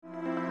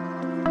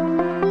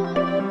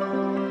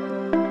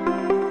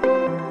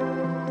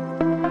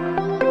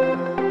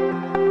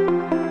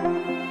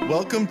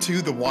Welcome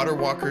to the Water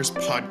Walkers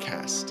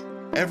podcast.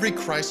 Every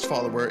Christ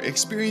follower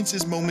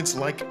experiences moments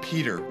like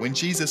Peter when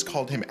Jesus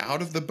called him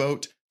out of the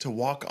boat to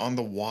walk on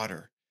the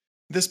water.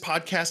 This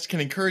podcast can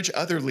encourage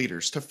other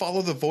leaders to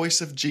follow the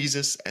voice of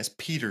Jesus as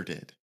Peter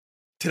did.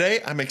 Today,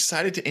 I'm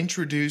excited to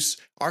introduce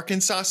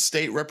Arkansas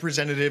State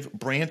Representative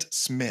Brandt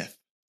Smith.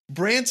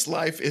 Brandt's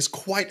life is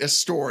quite a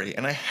story,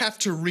 and I have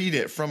to read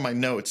it from my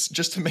notes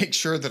just to make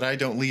sure that I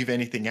don't leave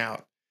anything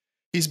out.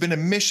 He's been a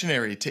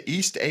missionary to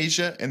East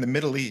Asia and the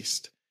Middle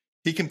East.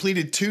 He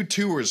completed 2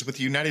 tours with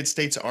the United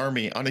States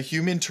Army on a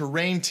human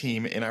terrain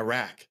team in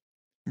Iraq.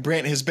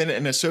 Brandt has been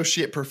an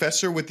associate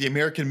professor with the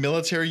American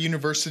Military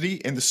University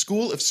in the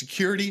School of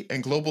Security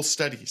and Global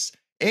Studies,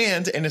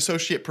 and an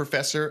associate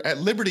professor at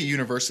Liberty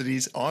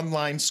University's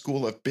Online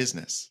School of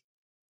Business.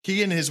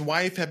 He and his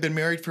wife have been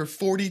married for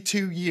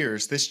 42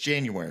 years this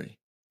January.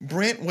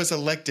 Brandt was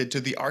elected to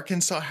the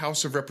Arkansas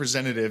House of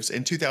Representatives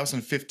in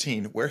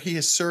 2015, where he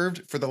has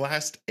served for the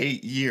last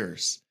 8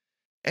 years.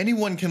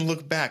 Anyone can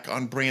look back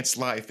on Brandt's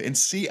life and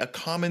see a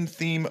common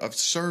theme of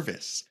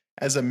service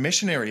as a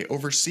missionary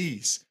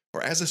overseas,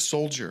 or as a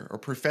soldier or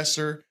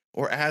professor,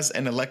 or as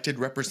an elected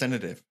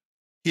representative.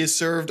 He has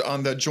served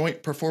on the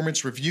Joint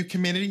Performance Review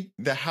Committee,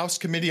 the House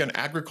Committee on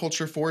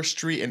Agriculture,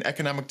 Forestry, and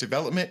Economic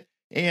Development,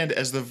 and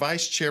as the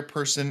vice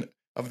chairperson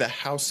of the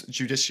House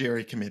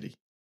Judiciary Committee.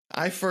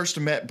 I first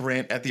met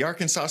Brandt at the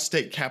Arkansas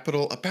State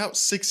Capitol about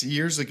 6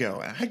 years ago,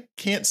 and I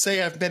can't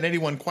say I've met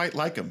anyone quite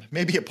like him,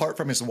 maybe apart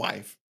from his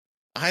wife.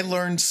 I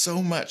learned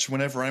so much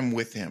whenever I'm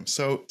with him,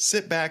 so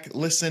sit back,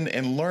 listen,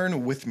 and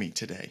learn with me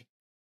today.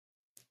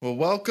 Well,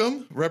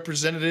 welcome,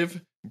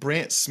 Representative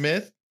Brandt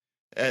Smith.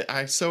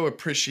 I so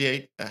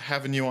appreciate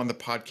having you on the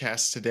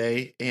podcast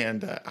today,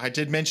 and I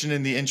did mention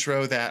in the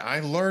intro that I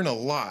learn a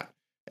lot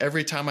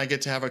every time I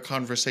get to have a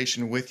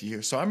conversation with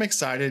you. So I'm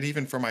excited,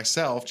 even for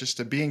myself, just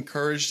to be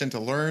encouraged and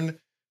to learn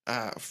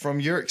from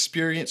your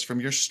experience,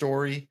 from your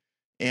story,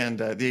 and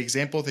the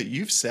example that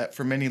you've set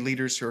for many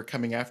leaders who are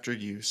coming after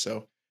you.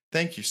 So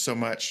thank you so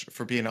much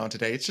for being on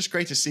today. It's just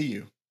great to see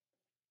you.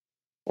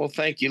 Well,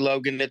 thank you,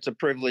 Logan. It's a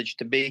privilege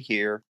to be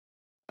here.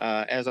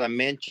 As I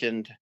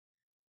mentioned,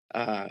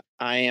 I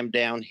am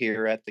down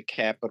here at the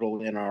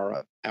Capitol in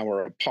our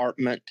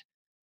apartment,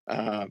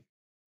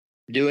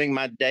 doing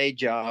my day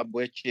job,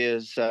 which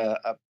is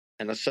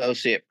an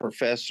associate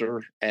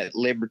professor at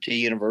Liberty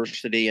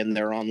University and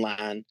their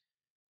online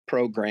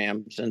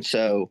programs. And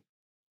so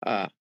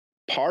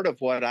part of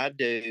what I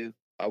do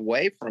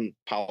away from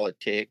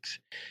politics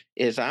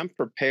is I'm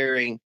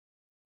preparing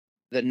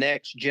the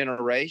next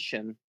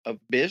generation of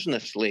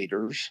business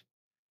leaders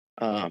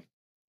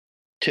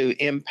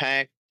to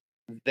impact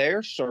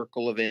their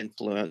circle of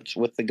influence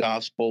with the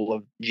gospel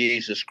of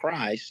Jesus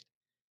Christ.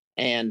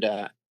 And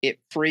it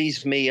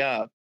frees me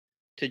up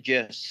to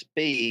just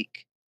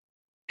speak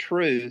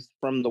truth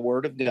from the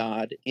Word of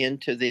God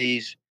into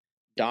these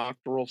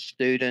doctoral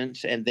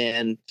students and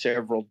then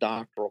several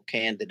doctoral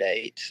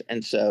candidates.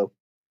 And so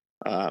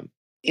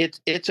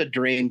it's a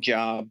dream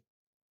job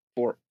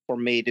for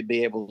me to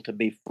be able to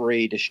be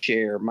free to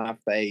share my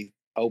faith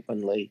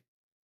openly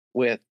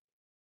with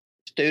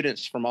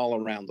students from all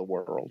around the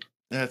world.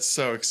 That's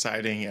so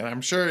exciting, and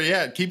I'm sure,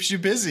 it keeps you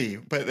busy.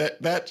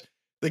 But that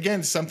again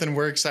is something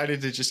we're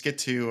excited to just get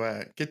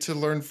to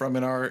learn from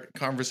in our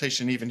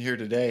conversation, even here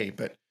today.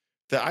 But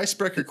the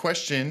icebreaker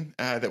question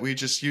that we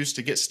just used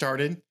to get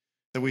started,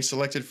 that we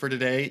selected for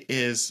today,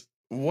 is: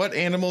 what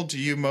animal do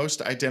you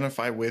most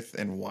identify with,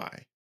 and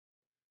why?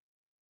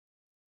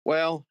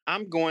 Well,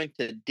 I'm going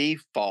to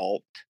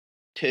default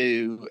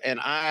to, and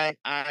I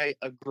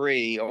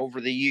agree. Over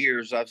the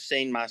years, I've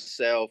seen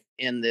myself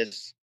in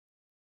this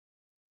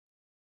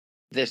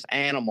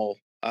animal,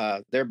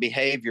 their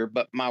behavior,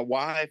 but my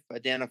wife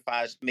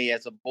identifies me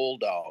as a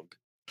bulldog.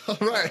 All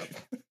right.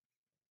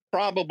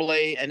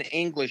 Probably an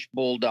English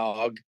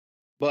bulldog,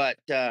 but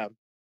the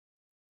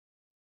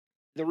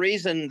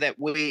reason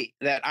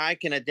that I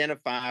can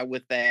identify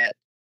with that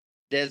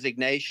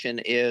designation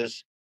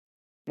is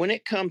when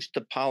it comes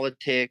to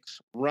politics,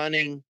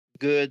 running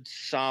good,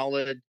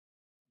 solid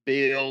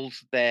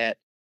bills that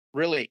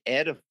really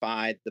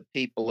edify the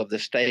people of the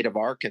state of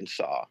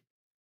Arkansas,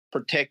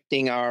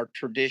 protecting our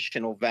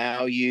traditional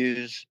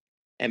values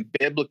and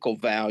biblical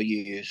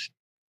values,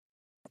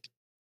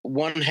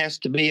 one has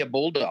to be a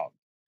bulldog.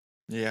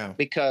 Yeah.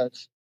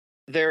 Because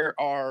there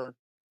are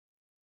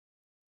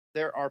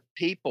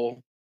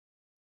people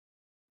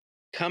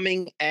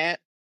coming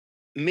at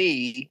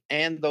me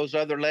and those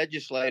other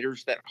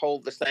legislators that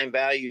hold the same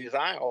values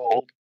I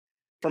hold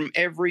from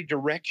every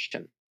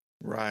direction.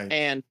 Right.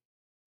 And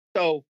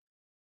so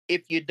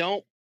if you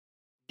don't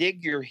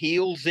dig your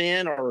heels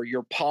in or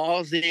your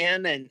paws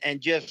in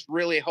and just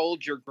really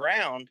hold your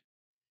ground,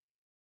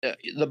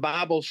 the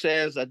Bible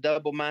says a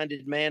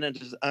double-minded man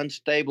is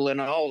unstable in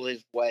all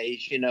his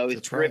ways. He's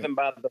That's driven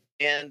right. by the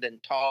wind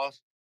and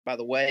tossed by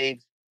the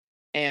waves.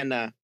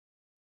 And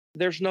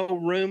there's no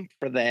room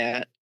for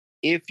that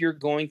if you're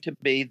going to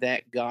be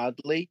that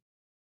godly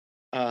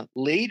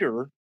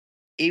leader,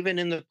 even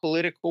in the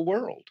political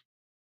world.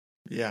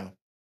 Yeah.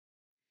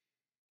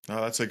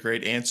 Oh, that's a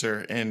great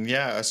answer. And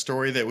yeah, a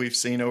story that we've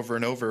seen over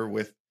and over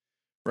with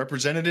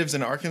representatives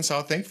in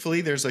Arkansas.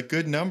 Thankfully, there's a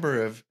good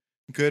number of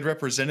good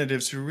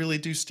representatives who really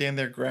do stand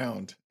their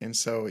ground. And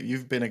so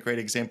you've been a great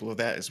example of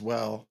that as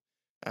well.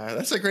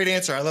 That's a great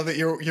answer. I love that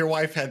your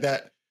wife had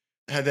that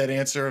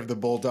answer of the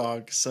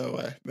bulldog.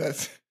 So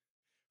that's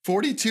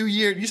 42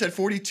 years. You said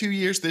 42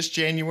 years this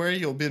January.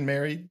 You'll been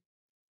married.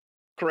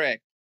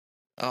 Correct.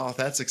 Oh,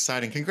 that's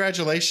exciting.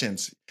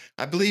 Congratulations.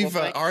 I Well, believe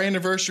thank. our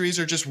anniversaries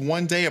are just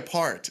one day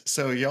apart.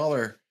 So y'all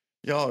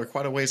are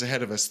quite a ways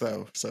ahead of us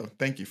though. So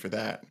thank you for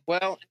that.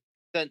 Well,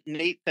 the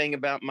neat thing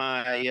about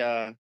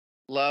my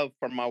love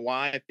for my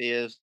wife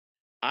is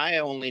I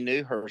only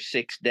knew her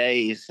 6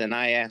 days, and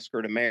I asked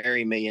her to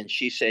marry me, and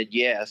she said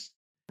yes.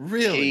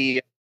 Really?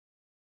 She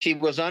she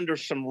was under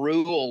some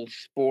rules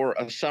for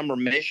a summer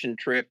mission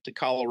trip to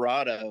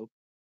Colorado,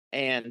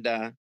 and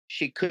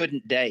she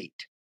couldn't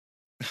date.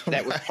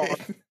 That was part of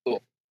Right. the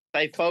rule.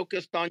 They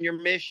focused on your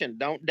mission,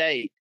 don't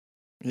date.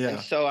 And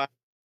Yeah. so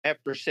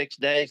after 6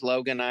 days,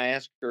 Logan, I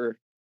asked her,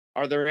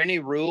 "Are there any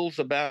rules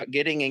about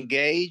getting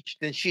engaged?"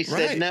 And she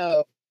said, Right.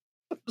 "No."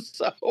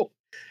 So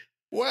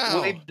we've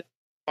Wow. done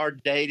our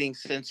dating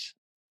since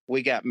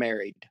we got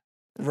married.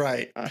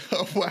 Right. Uh,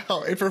 Oh,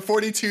 wow. And for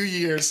 42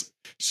 years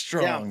yeah,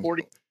 strong.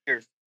 40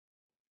 years.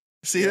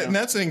 See, and Yeah.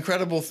 that's an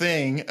incredible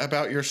thing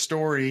about your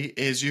story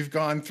is you've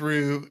gone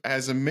through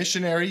as a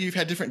missionary, you've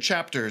had different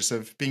chapters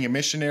of being a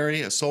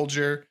missionary, a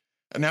soldier,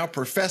 a now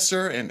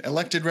professor, and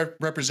elected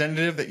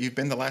representative that you've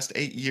been the last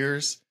 8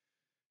 years.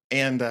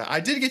 And I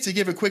did get to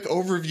give a quick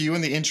overview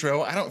in the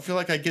intro. I don't feel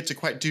like I get to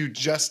quite do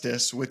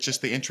justice with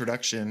just the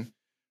introduction.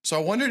 So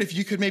I wondered if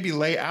you could maybe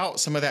lay out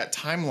some of that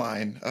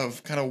timeline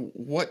of kind of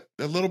what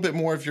a little bit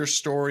more of your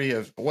story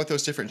of what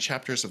those different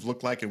chapters have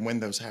looked like and when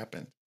those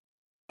happened.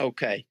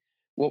 Okay.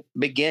 Well,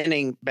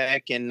 beginning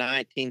back in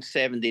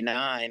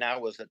 1979, I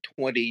was a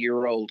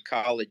 20-year-old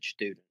college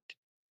student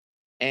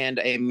and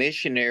a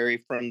missionary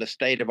from the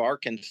state of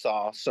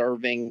Arkansas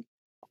serving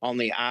on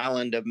the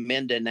island of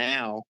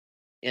Mindanao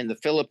in the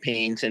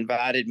Philippines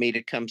invited me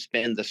to come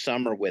spend the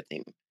summer with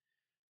him.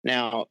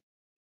 Now,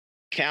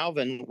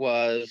 Calvin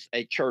was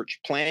a church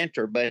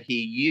planter, but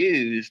he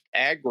used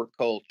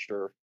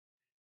agriculture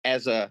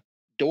as a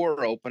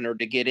door opener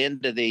to get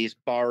into these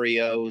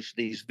barrios,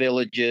 these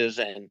villages,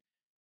 and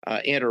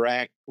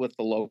interact with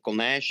the local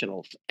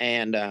nationals.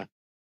 And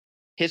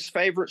his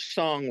favorite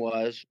song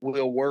was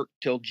 "We'll Work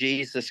Till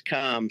Jesus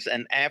Comes."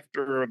 And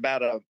after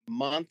about a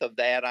month of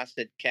that, I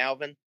said,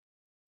 "Calvin,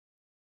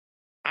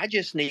 I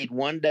just need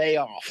one day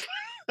off."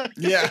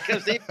 Yeah.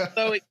 Because he was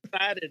so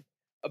excited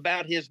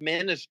about his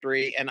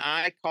ministry. And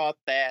I caught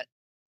that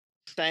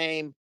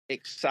same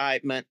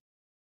excitement,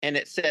 and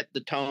it set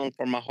the tone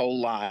for my whole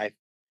life.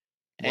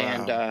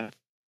 And Wow.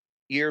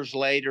 years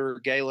later,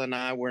 Gayla and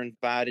I were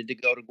invited to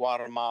go to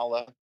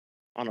Guatemala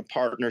on a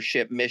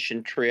partnership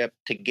mission trip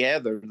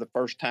together. The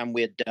first time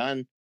we had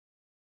done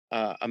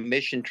a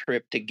mission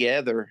trip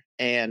together.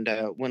 And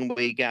when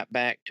we got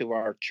back to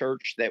our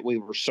church that we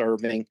were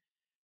serving,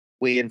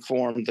 we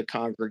informed the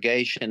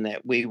congregation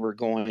that we were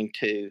going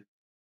to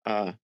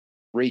uh,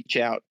 reach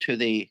out to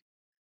the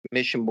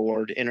mission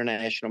board,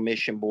 International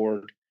Mission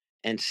Board,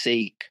 and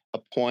seek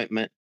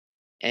appointment.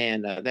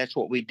 And that's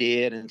what we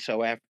did. And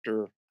so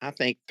after, I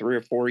think, 3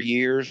 or 4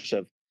 years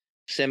of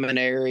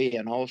seminary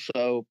and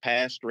also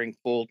pastoring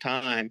full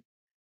time,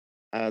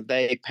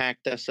 they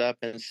packed us up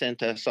and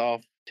sent us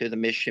off to the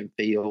mission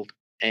field.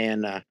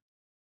 And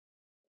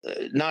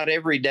not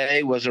every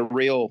day was a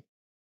real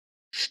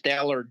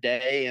stellar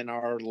day in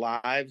our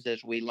lives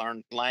as we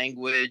learned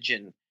language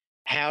and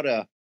how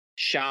to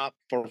shop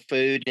for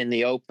food in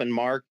the open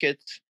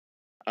markets.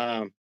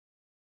 Um,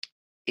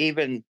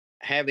 Even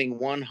having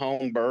one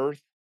home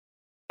birth,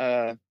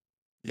 uh,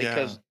 Yeah.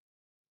 because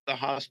the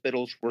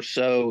hospitals were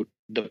so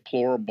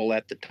deplorable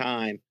at the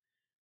time.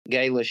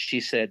 Gayla, she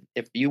said,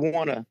 if you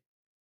want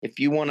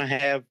to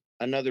have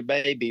another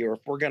baby, or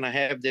if we're going to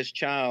have this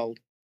child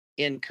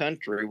in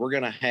country, we're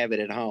going to have it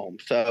at home.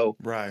 So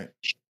Right.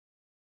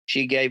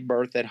 she gave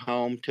birth at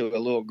home to a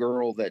little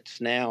girl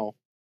that's now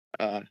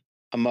uh,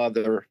 a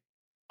mother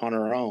on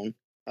her own.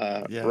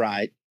 Yeah.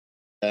 Right.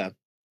 Uh,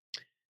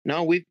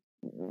 no,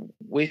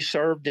 we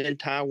served in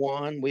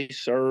Taiwan. We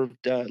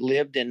served,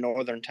 lived in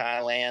northern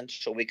Thailand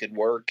so we could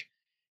work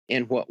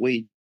in what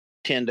we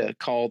tend to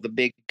call the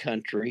big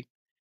country,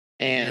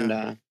 and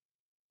Yeah.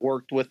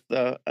 worked with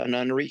an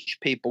unreached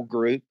people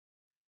group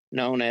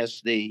known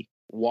as the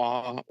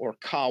Wa or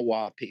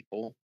Kawa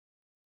people.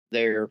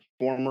 They're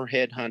former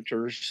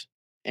headhunters,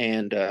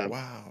 and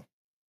Wow.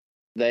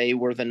 they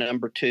were the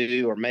number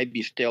two, or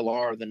maybe still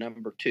are, the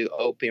number two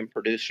opium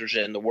producers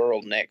in the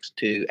world next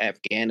to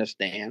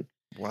Afghanistan.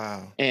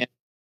 Wow. And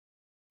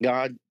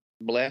God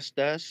blessed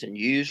us and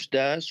used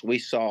us. We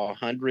saw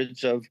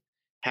hundreds of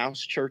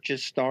house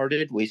churches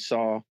started. We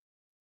saw,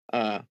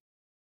 uh,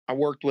 I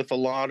worked with a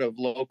lot of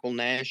local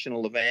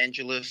national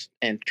evangelists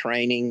and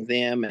training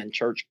them and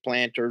church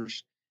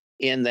planters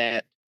in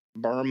that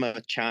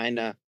Burma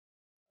China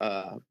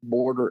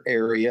border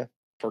area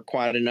for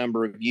quite a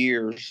number of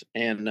years.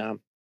 And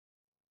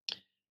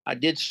I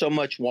did so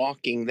much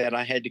walking that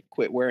I had to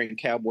quit wearing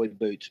cowboy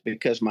boots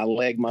because my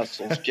leg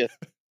muscles just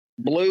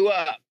blew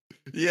up.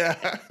 Yeah.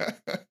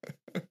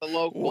 The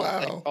locals,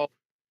 they Wow. call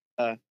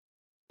it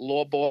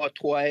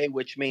Lobotoy,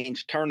 which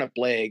means turnip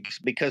legs,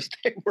 because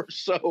they were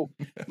so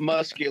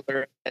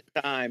muscular at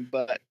that time.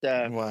 But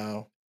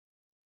Wow.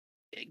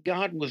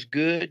 God was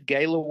good.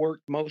 Gayla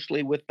worked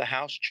mostly with the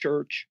house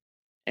church,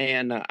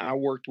 and I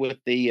worked with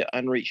the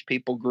unreached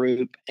people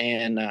group,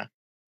 and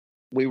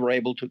we were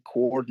able to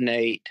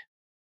coordinate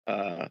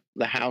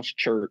the house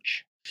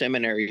church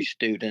seminary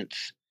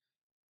students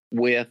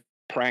with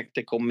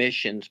practical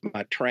missions,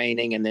 my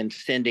training, and then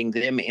sending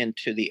them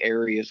into the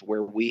areas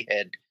where we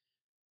had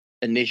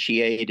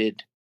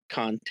initiated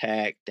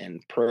contact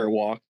and prayer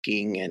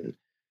walking and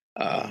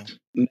uh,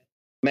 Wow.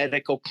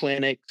 medical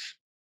clinics,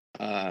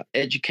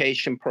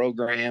 education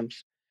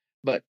programs.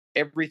 But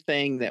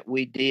everything that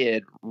we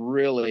did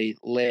really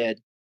led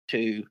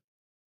to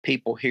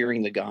people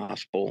hearing the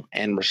gospel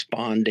and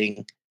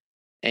responding.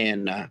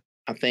 And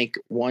I think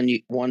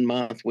one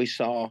month we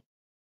saw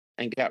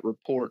and got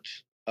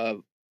reports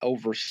of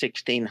over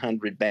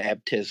 1,600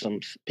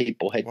 baptisms.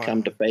 People had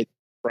come to Wow. faith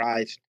in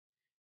Christ,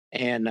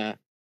 and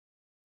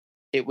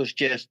it was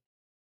just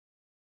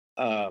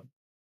uh,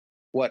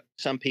 what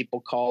some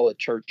people call a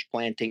church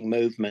planting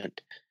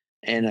movement,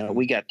 and Mhm.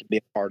 we got to be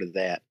a part of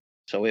that.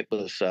 So it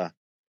was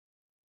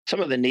some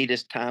of the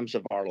neatest times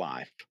of our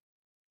life.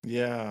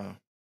 Yeah.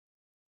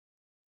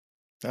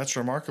 That's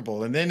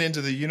remarkable. And then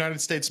into the United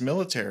States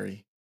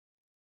military.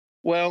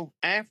 Well,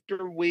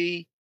 after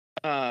we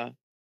uh,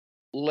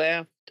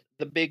 left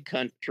the big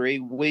country,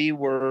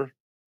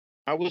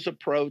 I was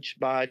approached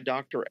by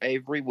Dr.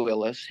 Avery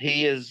Willis.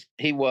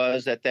 He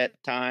was at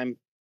that time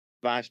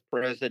vice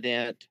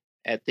president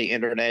at the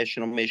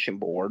International Mission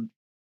Board,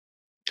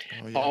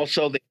 Oh, yeah.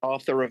 also the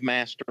author of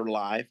Master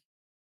Life,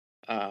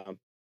 um,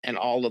 and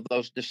all of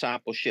those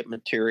discipleship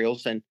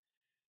materials. And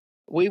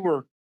we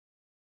were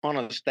on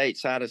a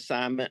stateside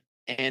assignment,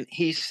 and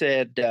he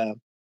said,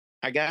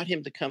 I got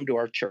him to come to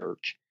our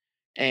church.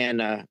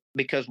 And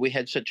because we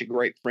had such a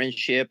great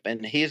friendship,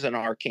 and he's an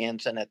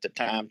Arkansan at the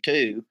time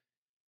too,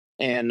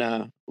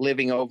 and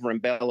living over in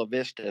Bella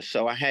Vista.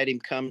 So I had him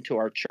come to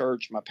our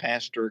church. My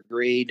pastor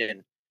agreed,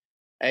 and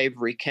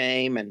Avery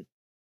came. And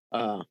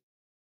uh,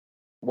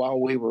 while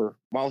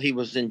he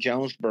was in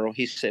Jonesboro,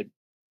 he said,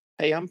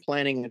 "Hey, I'm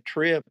planning a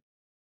trip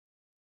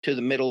to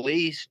the Middle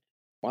East.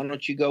 Why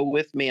don't you go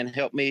with me and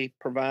help me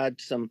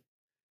provide some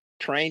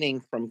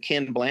training from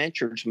Ken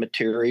Blanchard's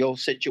material,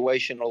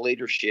 situational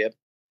leadership,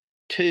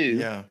 to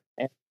Yeah.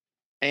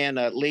 and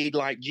lead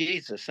like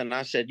Jesus?" And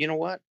I said, "You know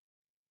what?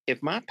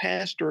 If my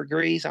pastor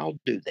agrees, I'll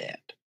do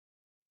that."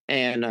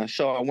 And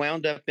so I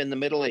wound up in the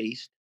Middle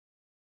East,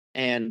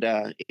 and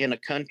in a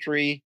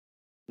country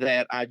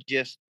that I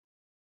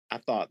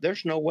thought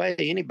there's no way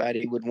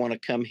anybody would want to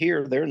come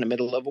here. They're in the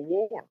middle of a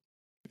war.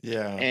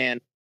 Yeah.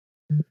 And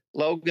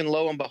Logan,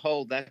 lo and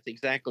behold, that's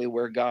exactly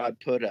where God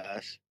put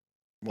us,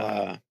 Wow.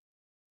 uh,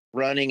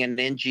 running an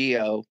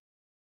NGO,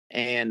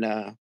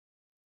 and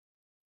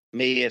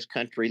me as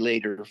country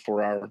leader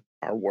for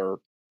our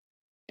work.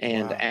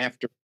 And Wow.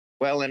 after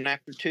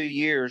 2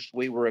 years,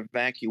 we were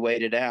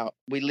evacuated out.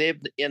 We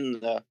lived in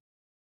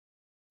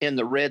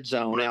the red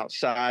zone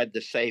outside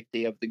the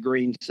safety of the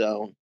green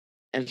zone.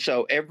 And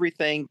so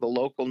everything the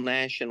local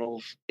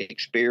nationals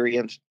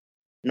experienced,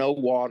 no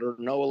water,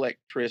 no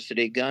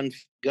electricity, gun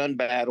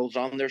battles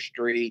on their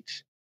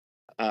streets,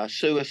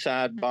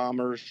 suicide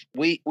bombers.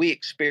 We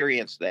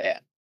experienced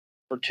that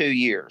for 2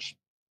 years.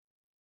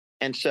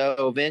 And so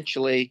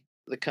eventually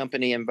the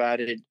company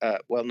invited,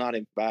 well, not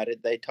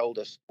invited, they told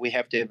us we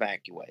have to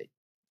evacuate.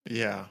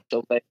 Yeah.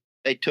 So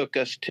they took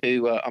us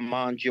to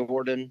Amman,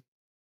 Jordan.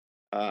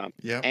 Um,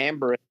 Yep.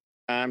 Amber, at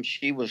the time,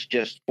 she was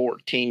just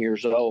 14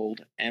 years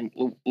old and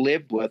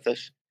lived with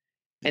us.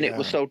 And it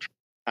was Yeah. so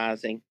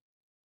traumatizing.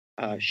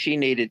 Mm. She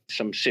needed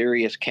some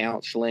serious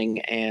counseling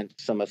and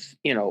some,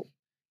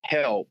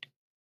 help.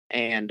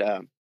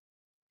 And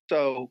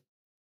so,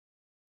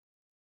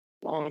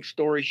 long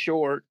story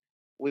short,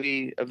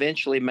 we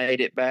eventually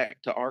made it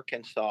back to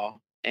Arkansas.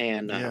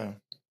 And Yeah.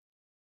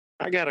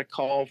 I got a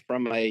call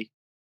from a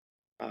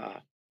uh,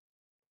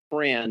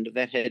 friend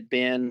that had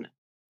been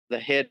the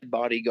head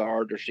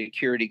bodyguard or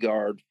security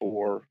guard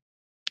for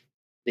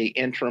the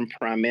interim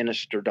prime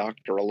minister,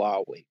 Dr.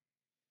 Alawi.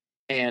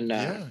 And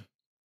Yeah.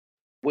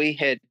 we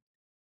had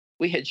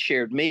we had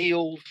shared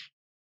meals,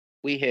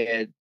 we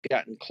had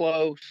gotten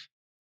close.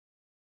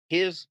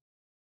 His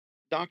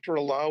Dr.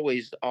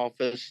 Alawi's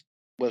office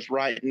was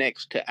right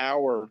next to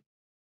our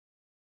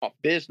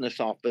business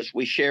office.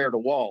 We shared a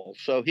wall.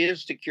 So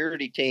his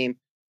security team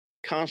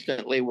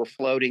constantly were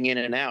floating in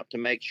and out to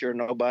make sure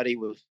nobody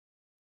was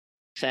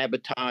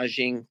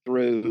sabotaging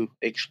through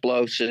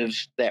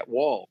explosives that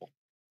wall.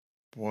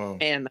 Whoa.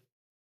 And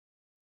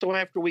so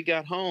after we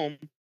got home,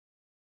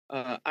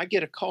 I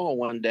get a call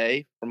one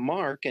day from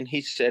Mark, and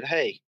he said,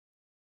 "Hey,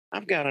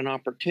 I've got an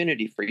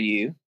opportunity for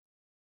you.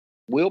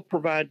 We'll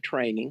provide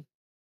training,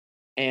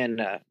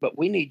 and but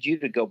we need you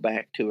to go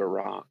back to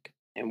Iraq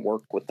and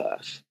work with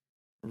us."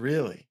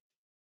 Really?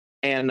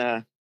 And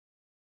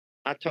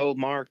I told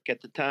Mark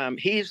at the time,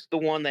 he's the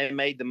one that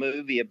made the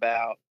movie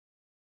about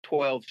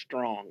 12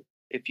 Strong,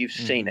 if you've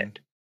seen Hmm. it.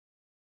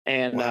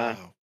 And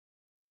Wow.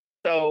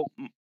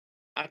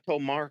 I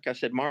told Mark, I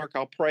said, Mark,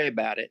 I'll pray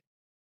about it.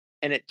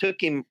 And it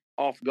took him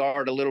off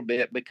guard a little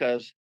bit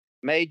because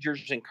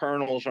majors and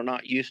colonels are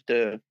not used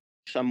to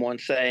someone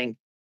saying,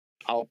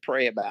 I'll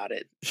pray about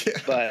it.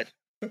 Yeah. But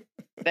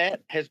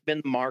that has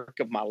been the mark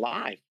of my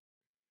life.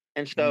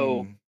 And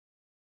so Mm.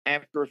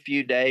 after a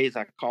few days,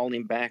 I called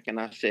him back and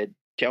I said,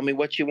 tell me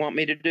what you want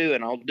me to do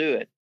and I'll do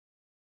it.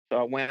 So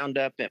I wound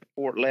up at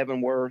Fort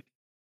Leavenworth,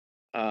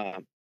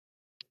 uh,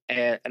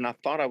 and I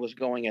thought I was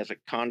going as a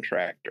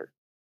contractor.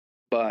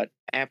 But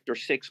after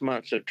 6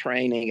 months of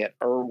training at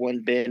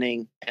Irwin,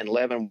 Benning, and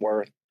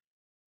Leavenworth,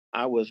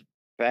 I was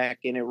back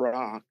in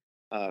Iraq,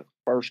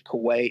 first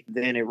Kuwait,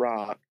 then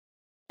Iraq.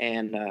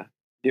 And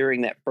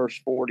during that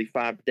first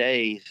 45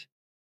 days,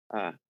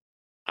 uh,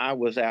 I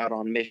was out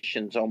on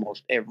missions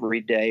almost every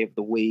day of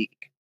the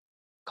week,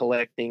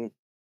 collecting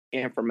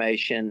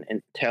information,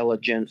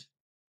 intelligence,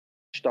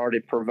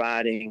 started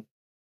providing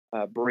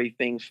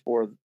briefings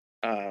for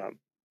uh,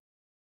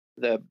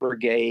 the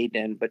brigade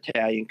and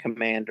battalion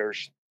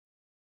commanders.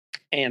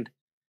 And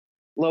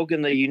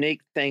Logan, the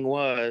unique thing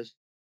was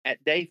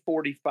at day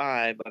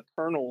 45, a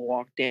colonel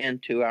walked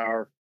into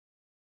our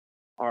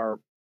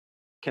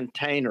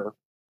container.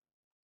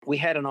 We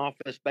had an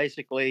office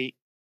basically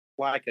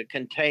like a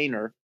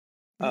container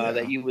that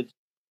Yeah. you would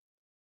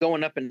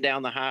going up and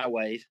down the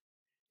highways.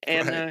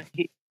 And Right.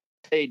 he,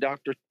 hey,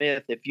 Dr.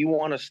 Smith, if you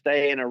want to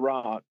stay in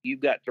Iraq,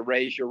 you've got to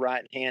raise your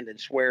right hand and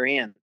swear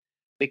in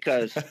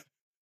because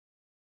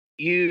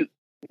you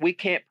we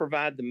can't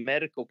provide the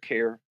medical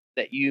care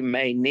that you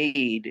may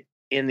need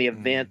in the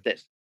event Mm. that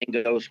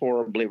something goes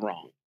horribly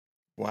wrong.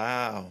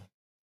 Wow.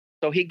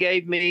 So he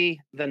gave me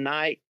the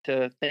night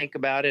to think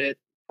about it,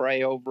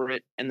 pray over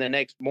it, and the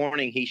next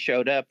morning he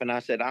showed up and I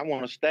said, I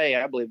want to stay.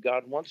 I believe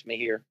God wants me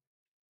here.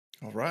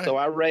 All So right.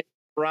 I raised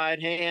my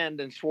right hand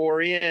and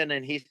swore in,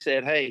 and he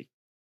said, hey,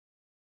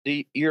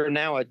 you're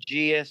now a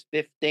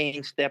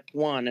GS-15 step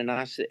one. And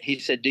he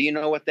said, do you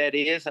know what that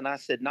is? And I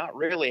said, not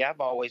really.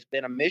 I've always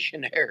been a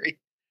missionary.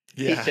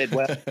 He Yeah. said,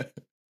 well,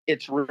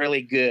 it's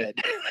really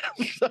good.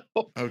 So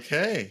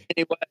Okay.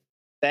 anyway,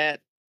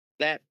 that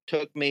that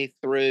took me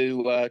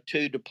through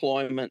two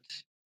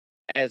deployments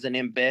as an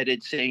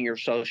embedded senior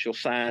social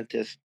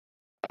scientist,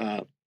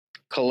 uh,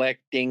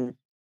 collecting,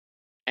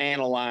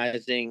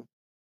 analyzing,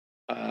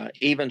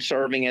 even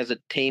serving as a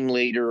team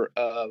leader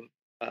of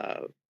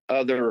uh,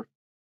 other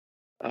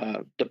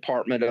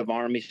Department of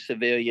Army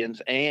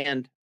civilians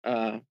and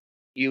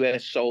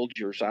U.S.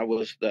 soldiers. I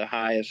was the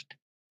highest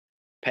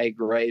pay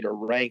grade or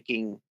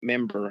ranking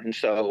member, and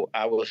so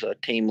I was a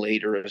team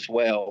leader as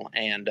well,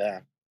 and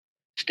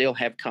still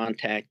have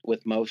contact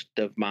with most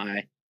of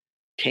my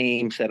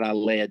teams that I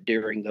led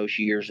during those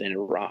years in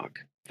Iraq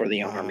for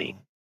the Army.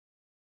 Wow.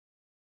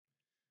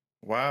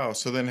 Wow.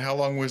 So then how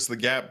long was the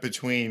gap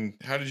between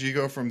how did you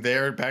go from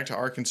there back to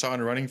Arkansas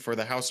and running for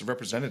the House of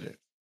Representatives?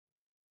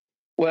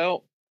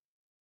 Well,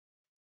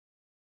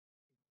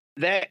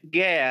 that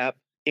gap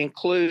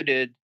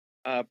included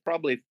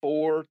probably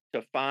 4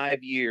 to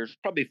 5 years,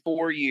 probably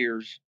 4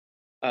 years.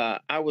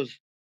 I was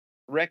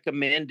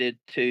recommended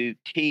to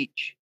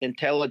teach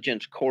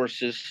intelligence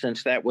courses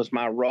since that was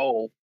my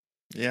role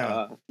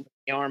Yeah. in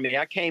the Army.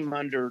 I came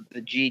under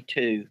the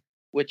G2,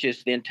 which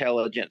is the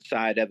intelligence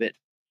side of it.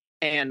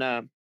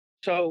 And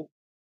so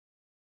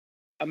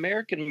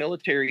American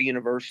Military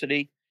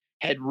University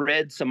had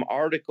read some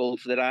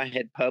articles that I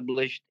had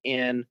published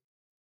in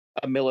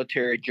a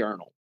military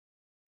journal.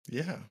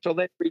 Yeah. So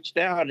they reached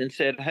out and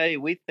said, hey,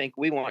 we think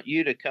we want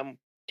you to come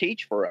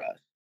teach for us.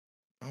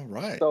 All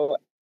right. So,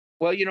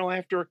 well,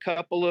 after a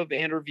couple of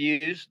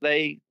interviews,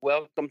 they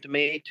welcomed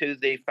me to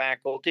the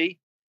faculty,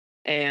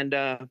 and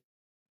I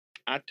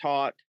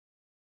taught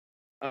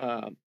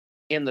uh,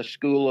 in the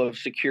School of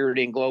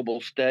Security and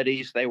Global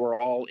Studies. They were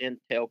all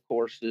Intel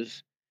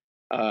courses.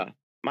 Uh,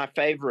 my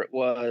favorite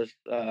was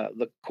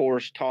the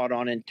course taught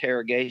on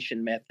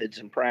interrogation methods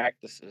and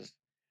practices,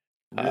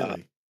 uh,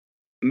 Really?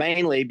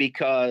 mainly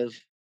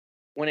because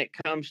when it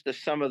comes to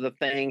some of the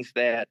things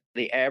that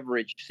the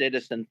average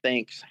citizen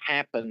thinks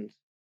happens,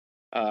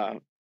 uh,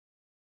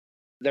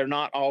 they're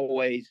not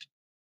always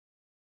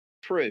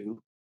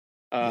true.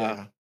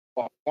 Uh,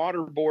 Yeah.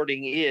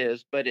 Waterboarding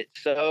is, but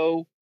it's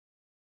so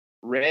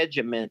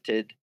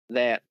regimented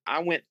that I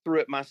went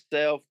through it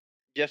myself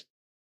just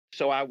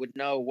so I would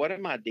know what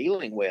am I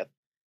dealing with.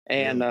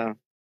 And Really?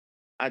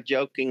 I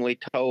jokingly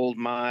told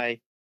my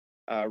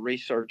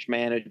research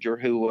manager,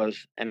 who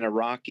was an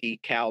Iraqi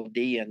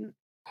Chaldean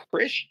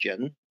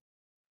Christian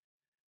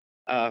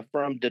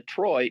from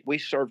Detroit. We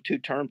served two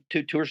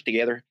tours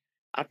together.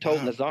 I told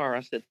Wow. Nazar,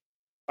 I said, if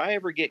I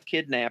ever get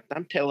kidnapped,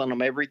 I'm telling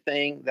them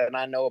everything that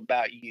I know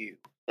about you.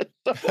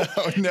 So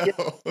Oh no.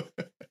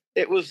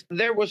 yeah,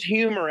 there was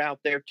humor out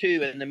there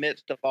too in the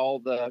midst of all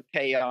the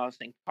chaos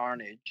and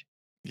carnage.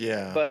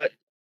 Yeah. But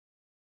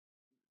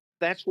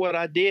that's what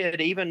I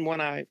did. Even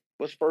when I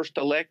was first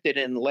elected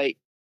in late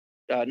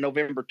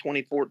November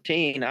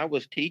 2014, I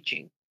was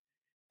teaching.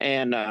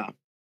 And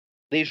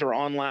these are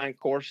online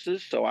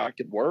courses, so I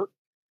could work.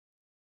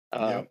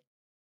 Uh, Yep.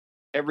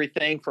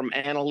 Everything from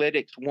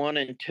analytics 1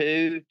 and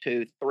 2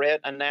 to threat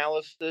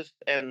analysis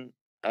and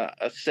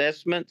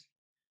assessments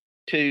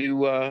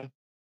to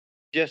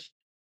just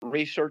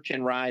research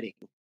and writing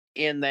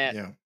in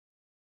Yeah.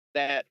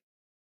 that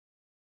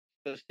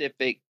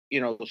specific,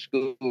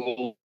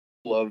 school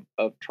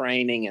of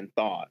training and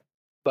thought.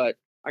 But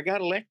I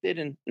got elected,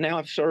 and now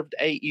I've served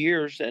 8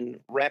 years and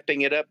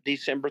wrapping it up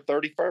December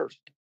 31st.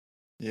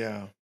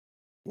 Yeah.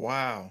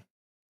 Wow.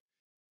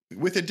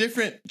 With the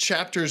different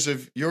chapters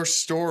of your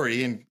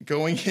story and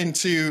going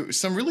into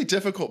some really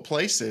difficult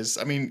places,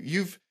 I mean,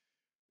 you've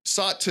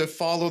sought to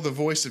follow the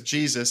voice of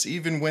Jesus,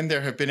 even when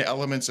there have been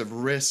elements of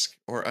risk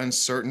or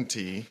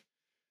uncertainty.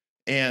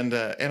 And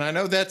I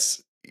know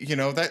that's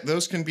that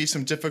those can be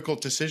some difficult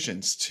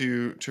decisions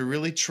to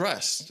really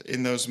trust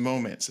in those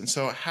moments. And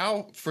so,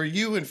 how for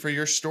you and for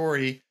your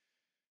story,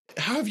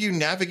 how have you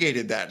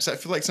navigated that? Does that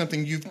feel like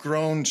something you've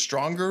grown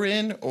stronger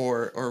in,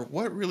 or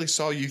what really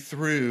saw you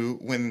through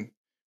when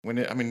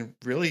it, I mean,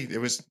 really, it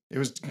was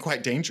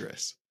quite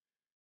dangerous.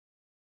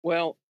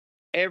 Well,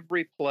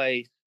 every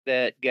place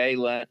that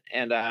Gayla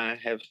and I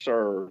have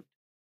served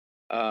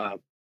uh,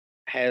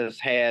 has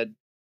had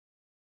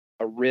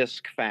a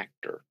risk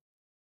factor,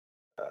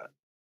 uh,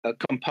 a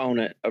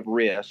component of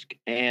risk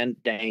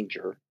and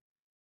danger.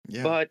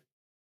 Yeah, But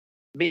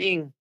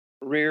being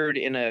reared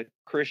in a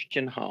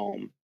Christian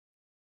home,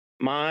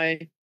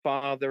 my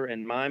father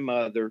and my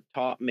mother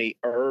taught me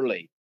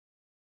early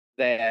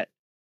that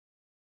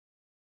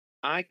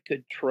I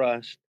could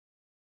trust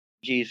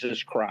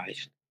Jesus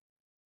Christ.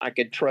 I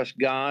could trust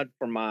God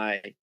for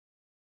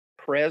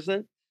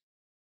present,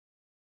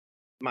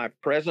 my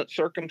present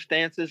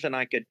circumstances, and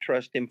I could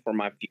trust Him for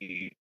my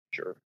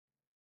future.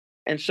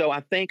 And so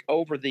I think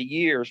over the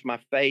years, my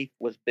faith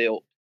was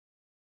built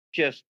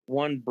just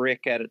one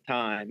brick at a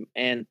time.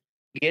 And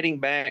getting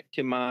back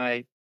to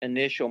my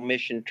initial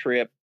mission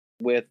trip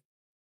with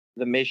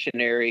the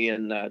missionary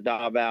in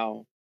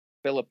Davao,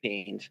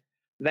 Philippines,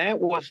 that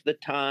was the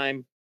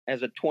time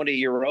as a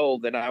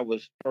 20-year-old that I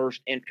was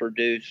first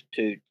introduced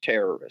to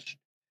terrorists.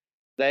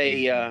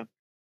 They hmm, uh,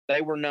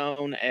 they were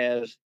known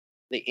as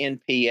the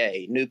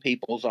NPA, New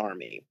People's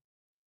Army,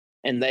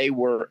 and they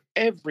were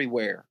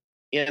everywhere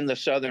in the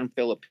southern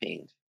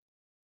Philippines.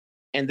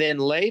 And then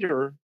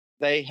later,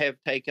 they have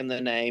taken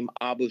the name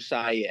Abu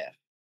Sayyaf.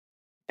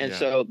 And yeah,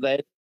 so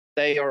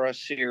they are a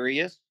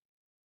serious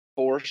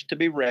force to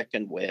be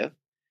reckoned with.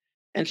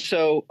 And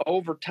so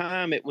over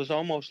time, it was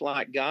almost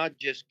like God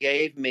just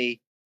gave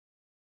me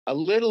a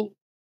little,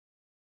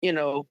 you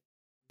know,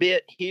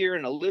 bit here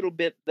and a little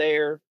bit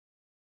there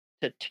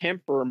to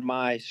temper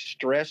my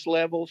stress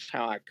levels,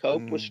 how I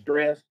cope with mm,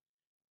 stress.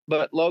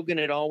 But Logan,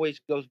 it always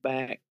goes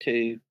back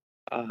to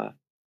uh,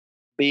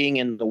 being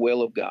in the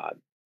will of God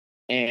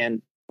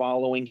and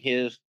following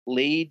His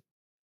lead,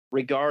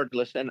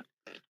 regardless. And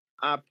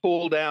I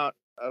pulled out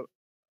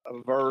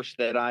a verse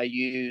that I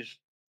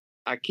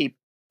keep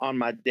on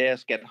my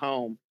desk at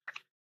home.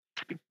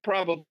 You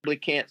probably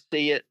can't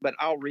see it, but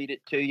I'll read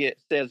it to you. It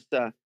says,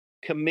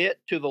 commit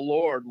to the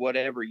Lord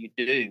whatever you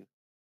do,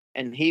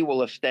 and He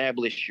will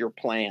establish your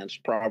plans.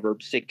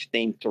 Proverbs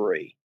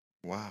 16:3.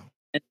 wow,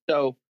 And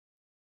so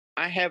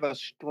I have a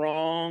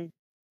strong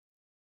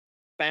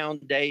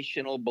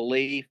foundational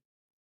belief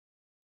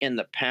in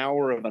the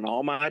power of an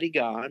almighty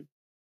God.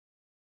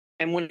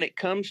 And when it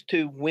comes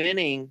to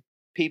winning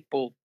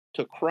people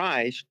to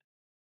Christ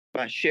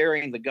by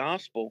sharing the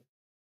gospel,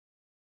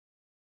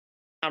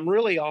 I'm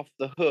really off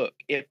the hook.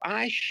 If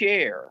I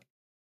share,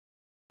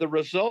 the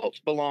results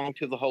belong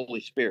to the Holy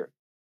Spirit.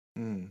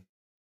 mm,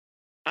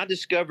 I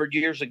discovered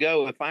years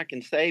ago if I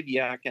can save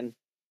you, I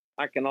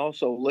can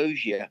also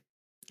lose you.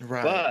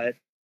 right, But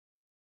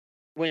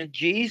when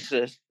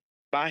Jesus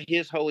by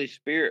his Holy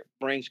Spirit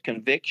brings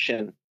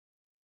conviction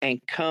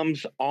and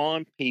comes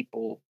on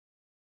people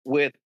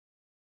with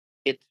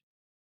it's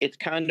it's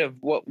kind of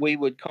what we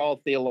would call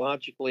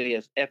theologically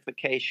as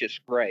efficacious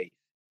grace,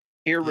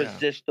 yeah,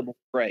 irresistible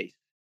grace.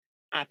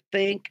 I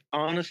think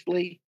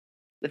honestly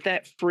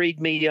that freed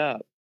me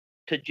up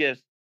to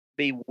just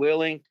be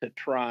willing to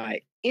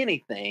try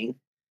anything,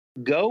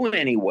 go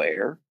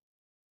anywhere.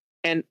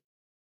 And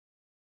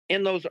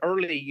in those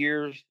early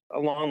years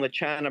along the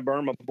China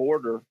Burma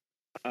border,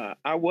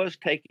 I was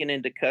taken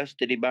into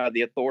custody by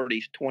the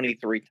authorities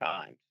 23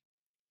 times.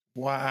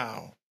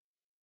 wow,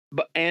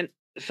 And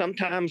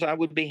sometimes I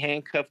would be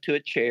handcuffed to a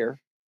chair.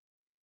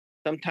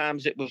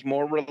 Sometimes it was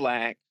more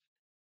relaxed.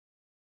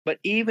 But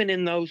even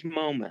in those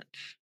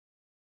moments,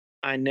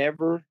 I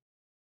never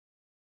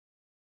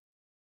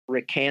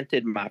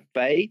recanted my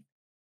faith.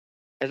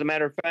 As a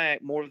matter of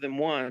fact, more than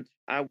once,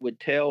 I would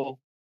tell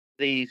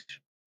these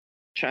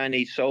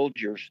Chinese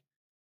soldiers,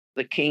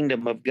 the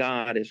kingdom of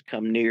God has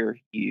come near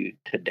you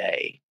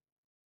today.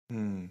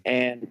 mm,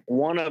 And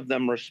one of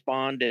them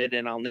responded,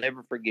 and I'll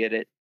never forget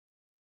it.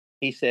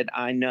 He said,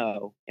 I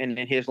know. And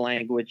in his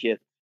language,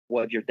 it's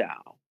Wajir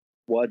Dao.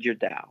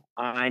 Wajadao.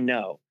 I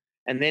know.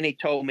 And then he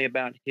told me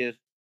about his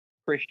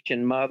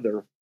Christian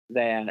mother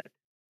that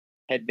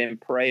had been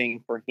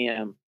praying for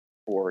him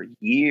for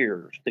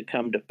years to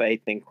come to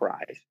faith in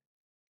Christ.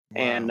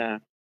 And Wow.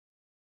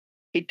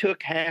 he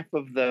took half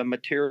of the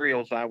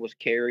materials I was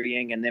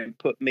carrying and then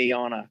put me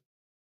on a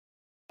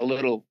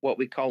little, what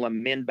we call a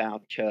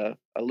minbaucha,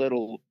 a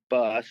little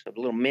bus, a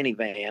little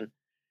minivan,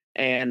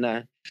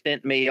 and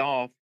sent me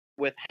off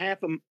with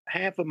half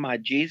of my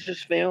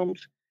Jesus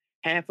films,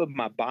 half of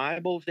my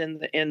Bibles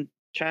in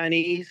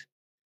Chinese,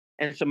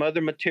 and some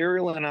other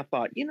material. And I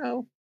thought,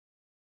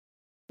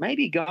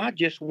 maybe God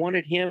just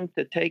wanted him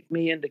to take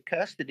me into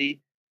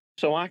custody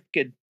so I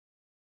could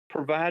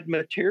provide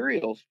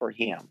materials for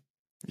him,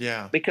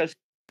 Yeah. because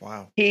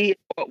Wow. he is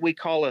what we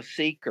call a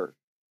seeker,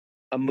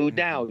 a Hmm.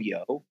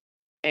 mudao.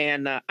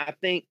 And I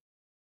think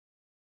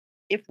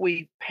if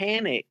we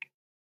panic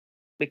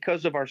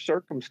because of our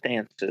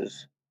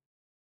circumstances,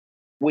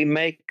 we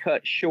may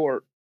cut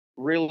short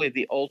really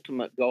the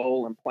ultimate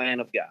goal and plan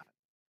of God.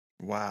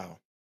 Wow.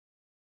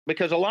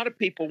 Because a lot of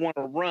people want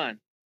to run,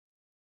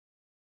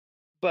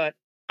 but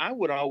I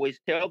would always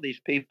tell these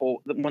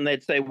people that when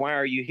they'd say, "Why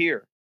are you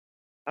here?"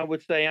 I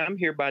would say, "I'm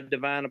here by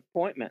divine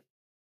appointment."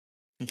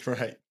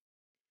 Right.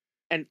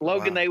 And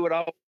Logan, Wow. they would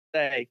all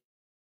say,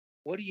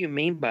 "What do you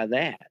mean by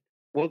that?"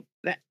 Well,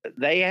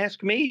 they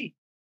asked me,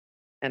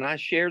 and I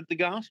shared the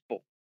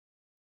gospel.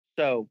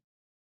 So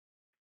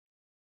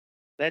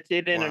that's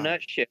it in a Wow.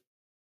 nutshell.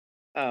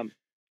 Um,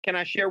 can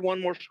I share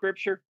one more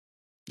scripture?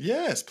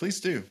 Yes, please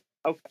do.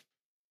 Okay.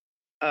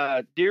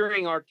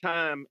 During our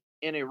time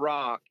in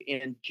Iraq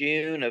in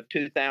June of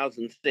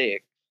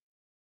 2006,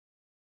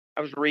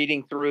 I was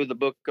reading through the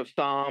book of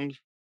Psalms,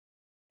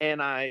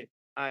 and I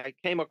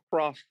came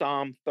across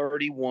Psalm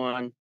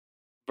 31,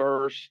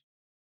 verse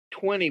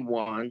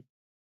 21,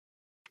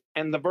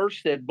 and the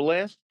verse said,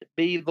 "Blessed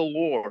be the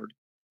Lord,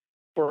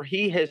 for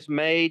he has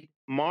made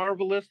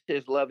marvelous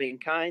his loving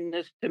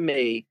kindness to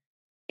me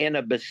in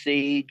a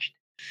besieged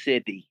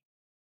city."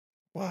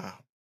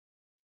 Wow.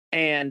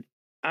 And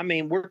I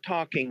mean, we're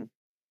talking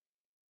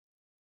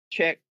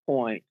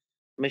checkpoints,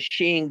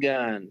 machine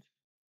guns,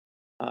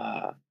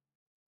 uh,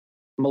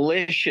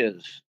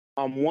 militias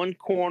on one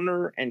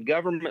corner and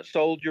government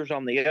soldiers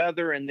on the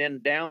other. And then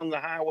down the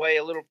highway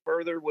a little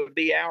further would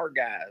be our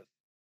guys.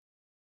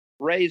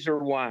 Razor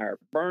wire,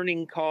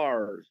 burning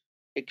cars,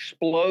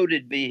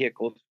 exploded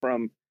vehicles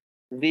from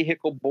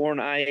vehicle borne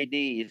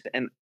IEDs.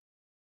 And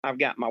I've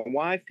got my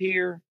wife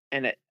here.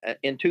 And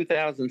in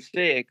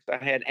 2006, I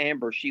had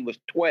Amber. She was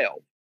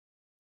 12.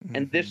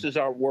 And this Hmm. is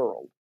our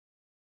world.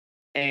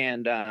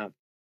 And I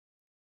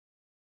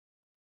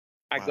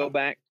go Wow.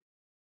 back.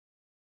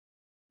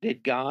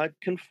 Did God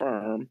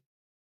confirm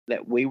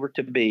that we were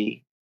to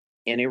be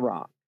in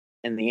Iraq?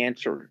 And the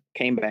answer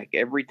came back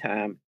every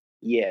time,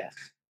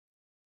 yes.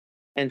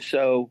 And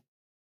so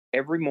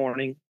every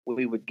morning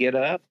we would get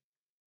up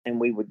and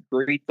we would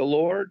greet the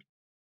Lord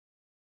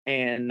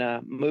and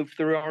move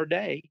through our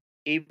day,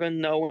 even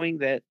knowing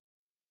that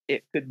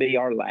it could be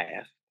our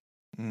last.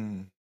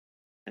 Mm.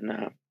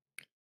 And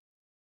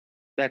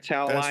that's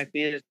how That's life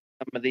is in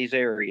some of these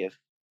areas.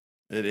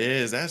 it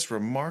is. That's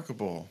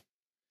remarkable.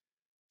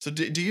 So,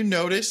 do you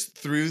notice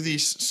through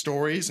these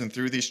stories and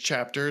through these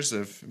chapters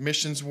of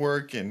missions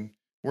work and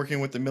working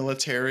with the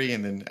military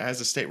and then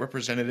as a state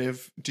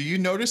representative, do you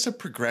notice a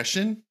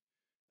progression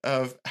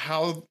of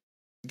how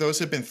those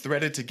have been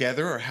threaded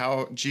together or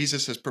how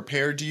Jesus has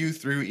prepared you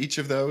through each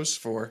of those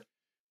for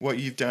what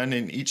you've done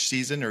in each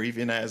season or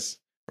even as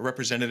a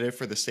representative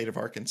for the state of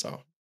Arkansas?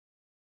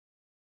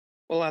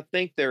 Well, I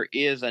think there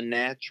is a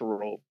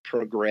natural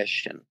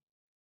progression.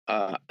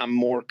 I'm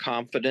more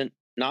confident,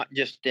 not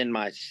just in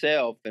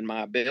myself and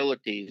my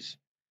abilities,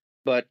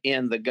 but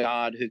in the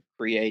God who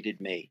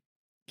created me.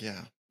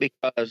 Yeah.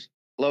 Because,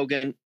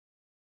 Logan,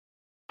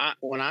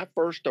 when I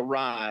first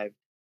arrived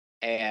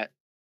at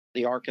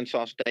the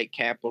Arkansas State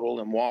Capitol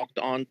and walked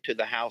onto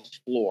the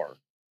House floor,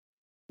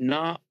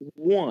 not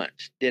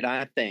once did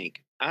I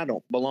think, I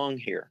don't belong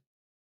here.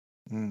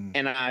 Mm.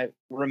 And I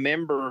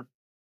remember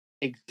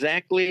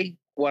exactly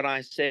what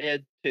I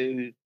said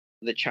to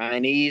the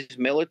Chinese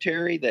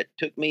military that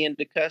took me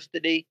into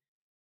custody.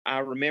 I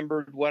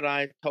remembered what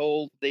I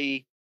told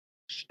the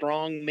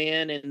strong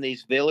men in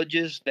these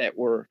villages that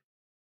were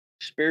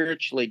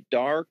spiritually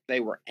dark. They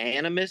were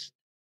animists.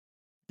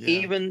 Yeah.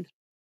 Even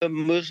the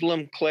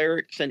Muslim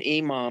clerics and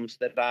imams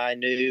that I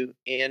knew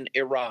in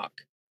Iraq,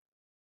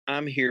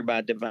 I'm here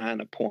by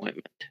divine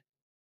appointment.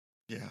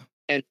 Yeah.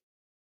 And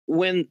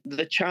when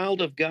the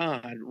child of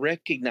God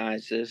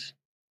recognizes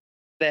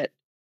that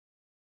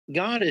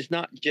God is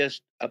not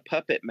just a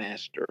puppet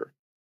master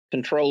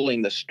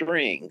controlling the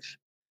strings,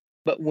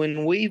 but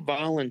when we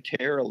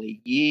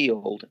voluntarily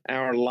yield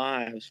our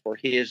lives for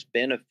his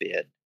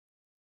benefit,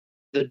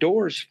 the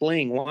doors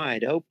fling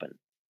wide open.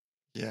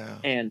 Yeah.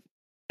 And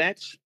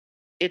that's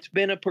it's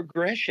been a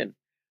progression.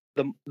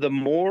 The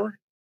more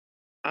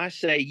I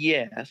say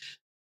yes,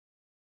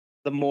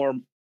 the more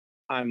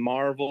I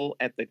marvel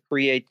at the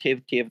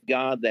creativity of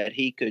God that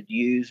he could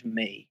use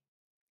me.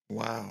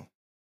 Wow.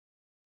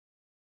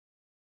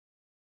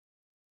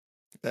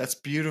 That's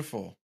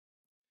beautiful.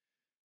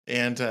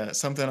 And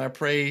something I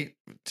pray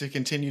to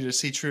continue to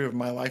see true of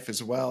my life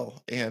as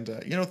well. And,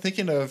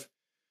 thinking of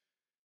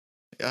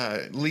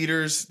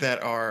leaders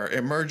that are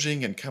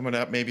emerging and coming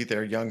up, maybe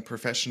they're young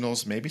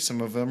professionals, maybe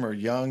some of them are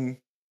young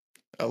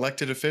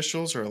elected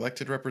officials or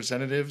elected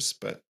representatives,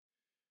 but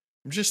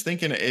I'm just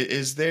thinking,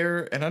 is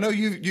there, and I know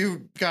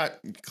you got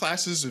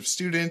classes of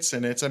students,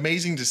 and it's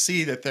amazing to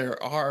see that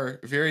there are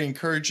very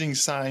encouraging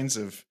signs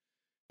of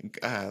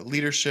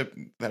leadership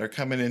that are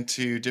coming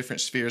into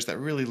different spheres that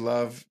really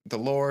love the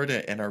Lord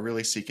and are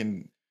really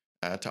seeking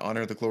to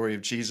honor the glory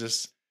of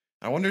Jesus.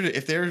 I wondered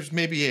if there's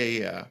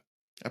maybe a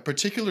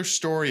particular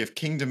story of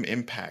kingdom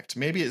impact.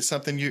 Maybe it's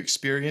something you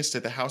experienced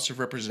at the House of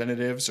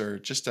Representatives, or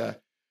just a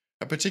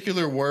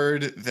particular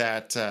word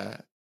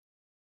that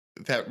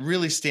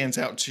really stands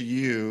out to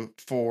you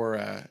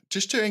for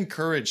just to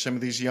encourage some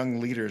of these young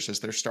leaders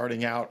as they're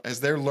starting out, as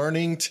they're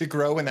learning to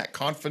grow in that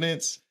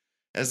confidence,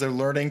 as they're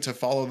learning to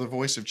follow the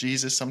voice of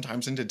Jesus,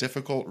 sometimes into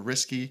difficult,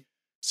 risky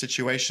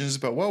situations.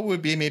 But what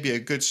would be maybe a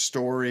good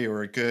story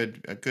or a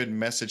good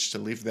message to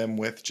leave them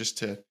with, just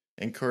to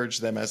encourage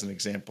them as an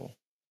example?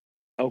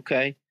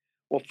 Okay.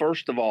 Well,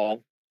 first of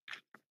all,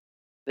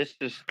 this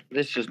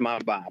is my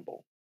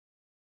Bible,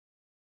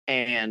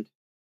 and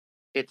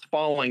it's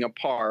falling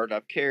apart.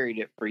 I've carried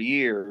it for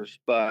years,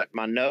 but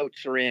my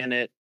notes are in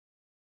it.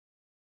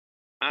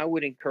 I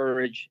would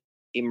encourage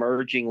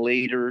emerging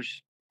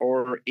leaders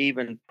or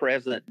even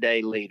present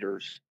day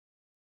leaders,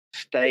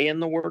 stay in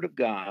the Word of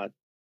God.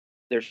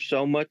 There's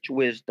so much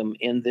wisdom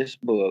in this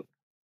book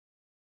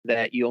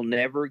that you'll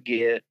never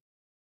get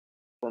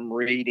from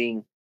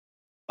reading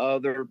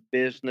other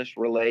business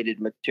related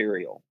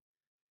material.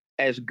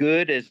 As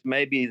good as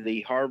maybe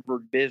the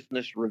Harvard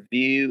Business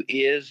Review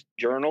is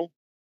journal,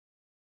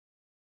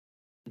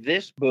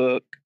 this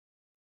book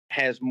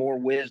has more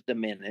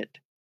wisdom in it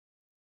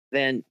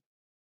than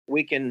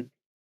we can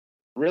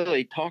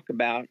really talk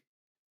about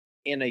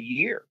in a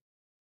year.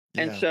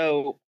 And Yeah.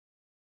 so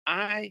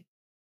I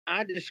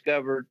I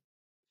discovered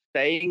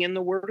staying in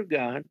the Word of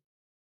God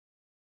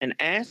and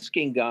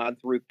asking God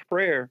through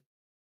prayer,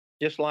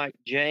 just like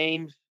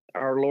James,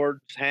 our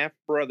Lord's half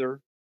brother.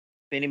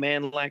 If any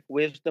man lack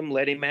wisdom,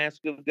 let him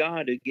ask of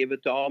God, who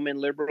giveth to all men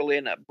liberally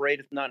and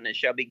upbraideth not, and it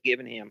shall be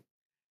given him.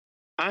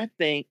 I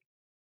think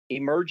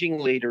emerging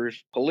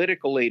leaders,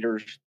 political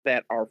leaders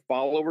that are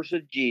followers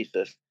of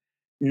Jesus,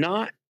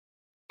 not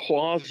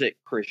closet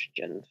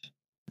Christians,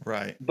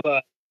 Right.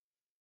 but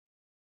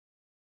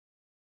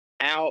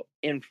out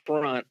in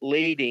front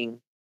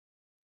leading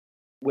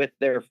with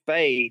their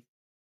faith,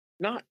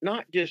 not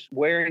just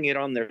wearing it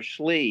on their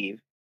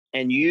sleeve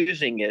and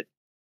using it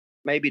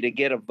maybe to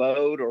get a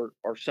vote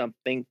or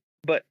something,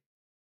 but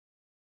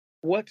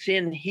what's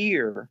in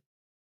here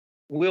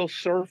will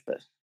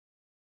surface.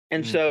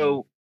 And Hmm.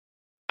 so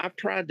I've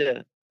tried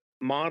to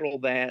model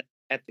that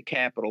at the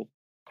Capitol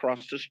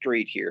across the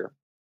street here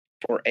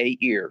for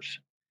 8 years.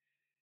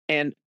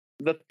 And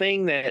the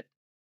thing that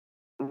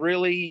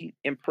really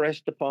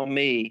impressed upon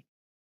me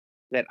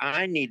that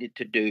I needed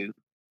to do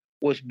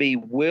was be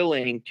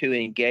willing to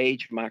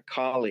engage my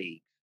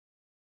colleagues,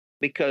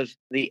 because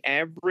the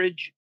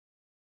average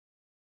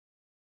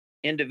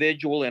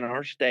individual in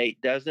our state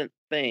doesn't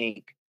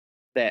think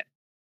that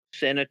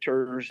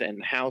senators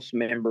and House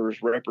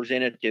members,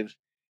 representatives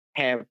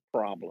have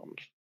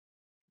problems.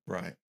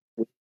 Right.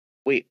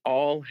 We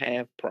all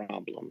have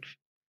problems.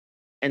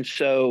 And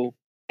so,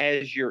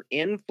 as your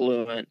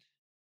influence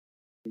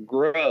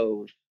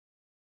grows,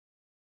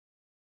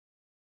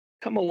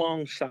 come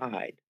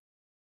alongside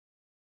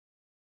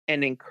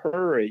and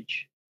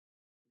encourage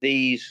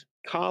these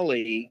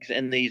colleagues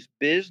and these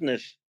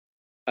business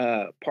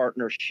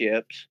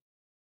partnerships.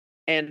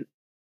 And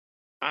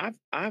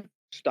I've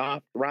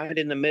stopped right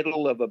in the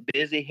middle of a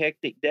busy,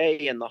 hectic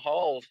day in the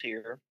halls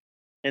here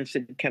and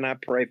said, "Can I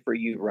pray for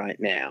you right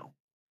now?"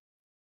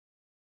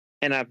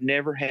 And I've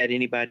never had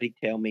anybody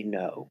tell me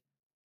no.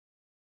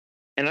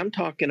 And I'm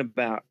talking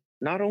about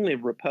not only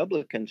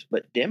Republicans,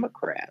 but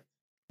Democrats.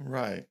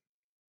 Right.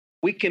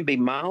 We can be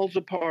miles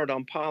apart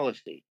on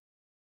policy,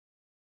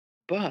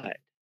 but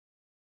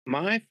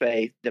my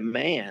faith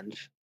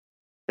demands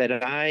that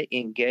I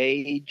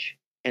engage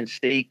and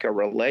seek a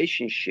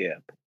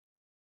relationship.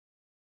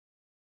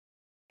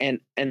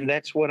 And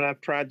that's what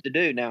I've tried to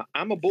do. Now,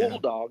 I'm a Yeah.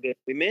 bulldog, as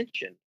we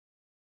mentioned.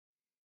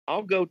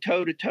 I'll go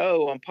toe to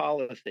toe on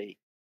policy,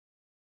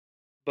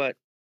 but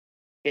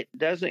it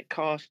doesn't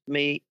cost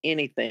me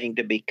anything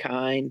to be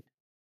kind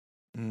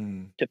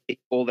Mm. to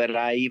people that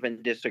I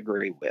even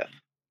disagree with.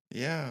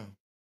 Yeah.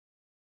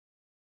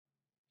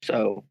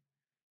 So,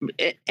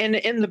 and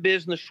in the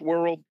business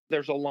world,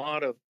 there's a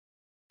lot of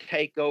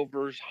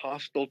takeovers,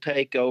 hostile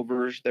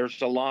takeovers.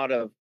 There's a lot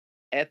of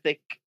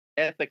ethic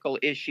ethical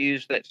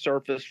issues that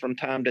surface from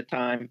time to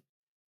time.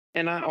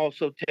 And I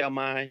also tell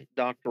my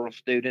doctoral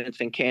students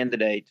and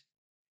candidates,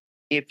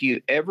 if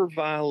you ever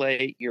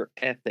violate your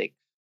ethics,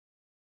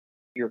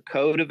 your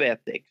code of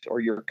ethics, or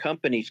your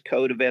company's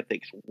code of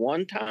ethics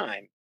one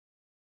time,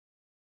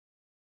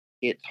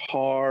 it's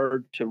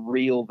hard to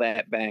reel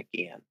that back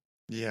in.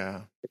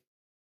 Yeah.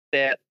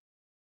 That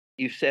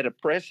you set a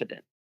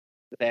precedent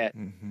that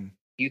Hmm.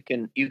 you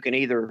can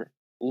either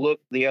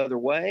look the other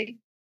way,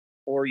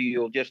 or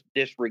you'll just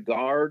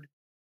disregard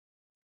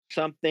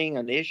something,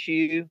 an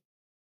issue,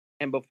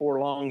 and before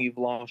long you've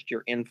lost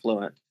your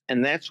influence.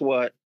 And that's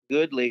what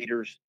good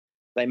leaders,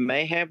 they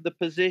may have the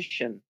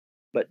position,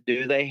 but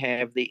do they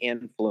have the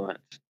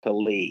influence to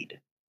lead?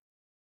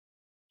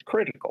 It's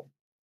critical.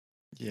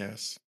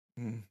 Yes.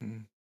 Hmm.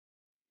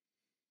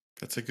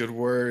 That's a good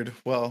word.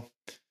 Well,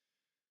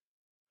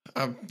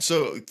 I'm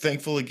so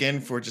thankful again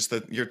for just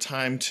your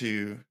time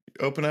to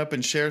open up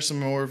and share some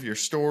more of your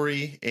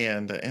story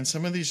and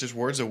some of these just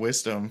words of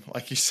wisdom.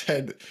 Like you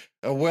said,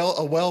 a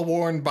well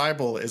worn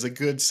Bible is a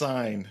good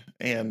sign,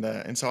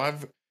 and so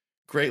I've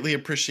greatly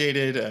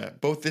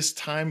appreciated both this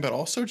time, but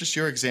also just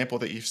your example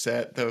that you've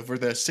set over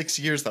the 6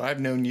 years that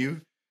I've known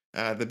you.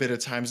 The bit of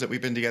times that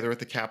we've been together at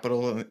the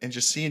Capitol, and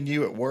just seeing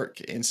you at work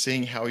and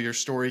seeing how your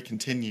story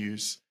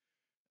continues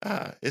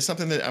is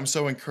something that I'm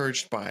so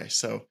encouraged by.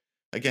 So,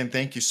 again,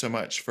 thank you so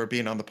much for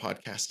being on the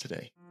podcast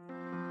today.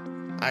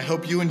 I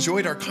hope you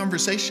enjoyed our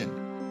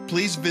conversation.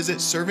 Please visit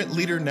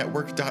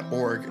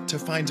servantleadernetwork.org to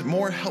find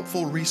more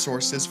helpful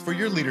resources for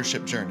your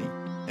leadership journey,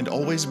 and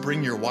always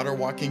bring your water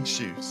walking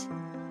shoes.